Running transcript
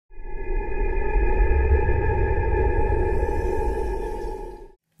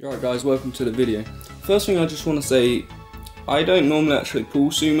Alright guys, welcome to the video. First thing I just want to say, I don't normally actually pull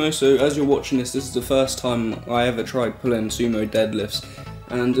sumo, so as you're watching this is the first time I ever tried pulling sumo deadlifts,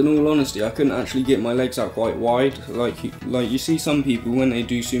 and in all honesty I couldn't actually get my legs out quite wide. Like you see some people when they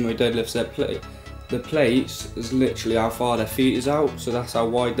do sumo deadlifts, the plate is literally how far their feet is out, so that's how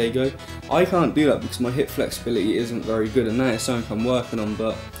wide they go. I can't do that because my hip flexibility isn't very good, and that is something I'm working on,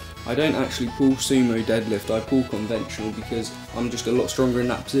 but I don't actually pull sumo deadlift, I pull conventional because I'm just a lot stronger in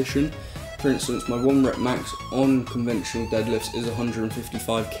that position. For instance, my 1 rep max on conventional deadlifts is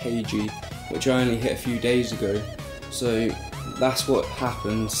 155 kg, which I only hit a few days ago. So that's what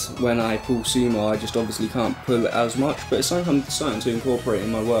happens when I pull sumo. I just obviously can't pull it as much, but it's something I'm starting to incorporate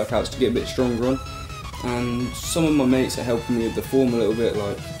in my workouts to get a bit stronger on. And some of my mates are helping me with the form a little bit,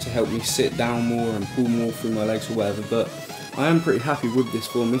 like to help me sit down more and pull more through my legs or whatever, but I am pretty happy with this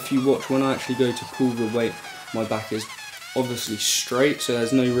form. If you watch when I actually go to pull the weight, my back is obviously straight, so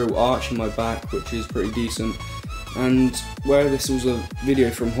there's no real arch in my back, which is pretty decent. And where this was a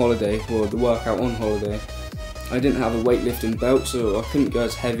video from holiday, or the workout on holiday, I didn't have a weightlifting belt, so I couldn't go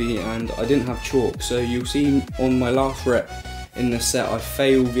as heavy, and I didn't have chalk. So you'll see on my last rep in the set, I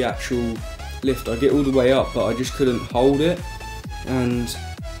fail the actual lift. I get all the way up, but I just couldn't hold it. And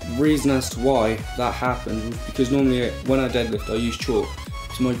the reason as to why that happened was because normally when I deadlift I use chalk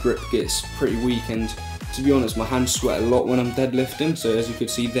because my grip gets pretty weak, and to be honest my hands sweat a lot when I'm deadlifting, so as you could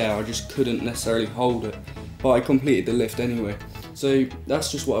see there I just couldn't necessarily hold it, but I completed the lift anyway. So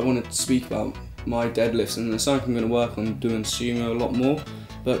that's just what I wanted to speak about, my deadlifts, and it's something I'm going to work on doing sumo a lot more,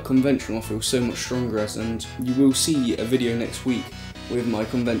 but conventional I feel so much stronger as, and you will see a video next week with my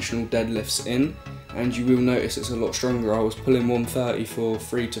conventional deadlifts in, and you will notice it's a lot stronger. I was pulling 130 for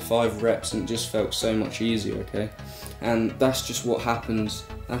 3 to 5 reps and it just felt so much easier, okay? And that's just what happens,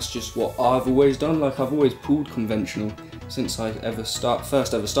 that's just what I've always done. Like, I've always pulled conventional since I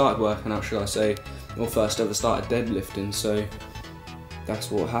first ever started working out, should I say, or first ever started deadlifting, so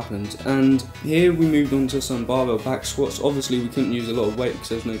that's what happened. And here we moved on to some barbell back squats. Obviously we couldn't use a lot of weight because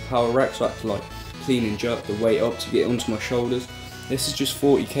there's no power rack, so I had to like clean and jerk the weight up to get onto my shoulders. This is just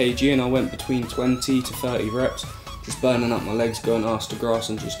 40 kg and I went between 20 to 30 reps, just burning up my legs, going arse to grass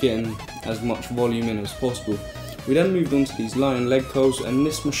and just getting as much volume in as possible. We then moved on to these lying leg curls, and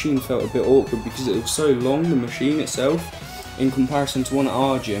this machine felt a bit awkward because it was so long, the machine itself, in comparison to one at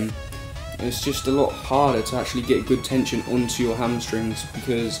our gym. It's just a lot harder to actually get good tension onto your hamstrings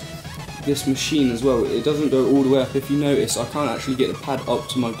because this machine as well, it doesn't go all the way up. If you notice, I can't actually get the pad up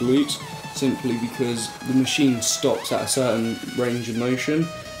to my glutes, simply because the machine stops at a certain range of motion.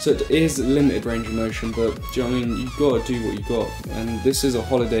 So it is a limited range of motion, but do you know what I mean? You've got to do what you got, and this is a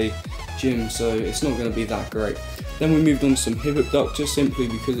holiday gym, so it's not going to be that great. Then we moved on to some hip abductors, simply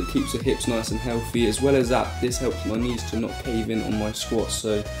because it keeps the hips nice and healthy. As well as that, this helps my knees to not cave in on my squats,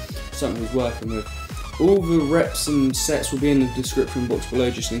 so something I was working with. All the reps and sets will be in the description box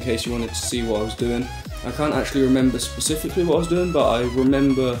below, just in case you wanted to see what I was doing. I can't actually remember specifically what I was doing, but I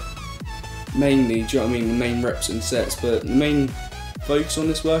remember mainly, do you know what I mean, the main reps and sets, but the main focus on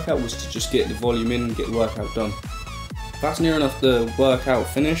this workout was to just get the volume in and get the workout done. That's near enough the workout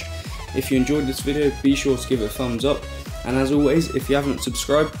finished. If you enjoyed this video, be sure to give it a thumbs up, and as always, if you haven't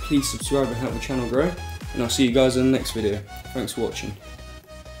subscribed, please subscribe and help the channel grow, and I'll see you guys in the next video. Thanks for watching.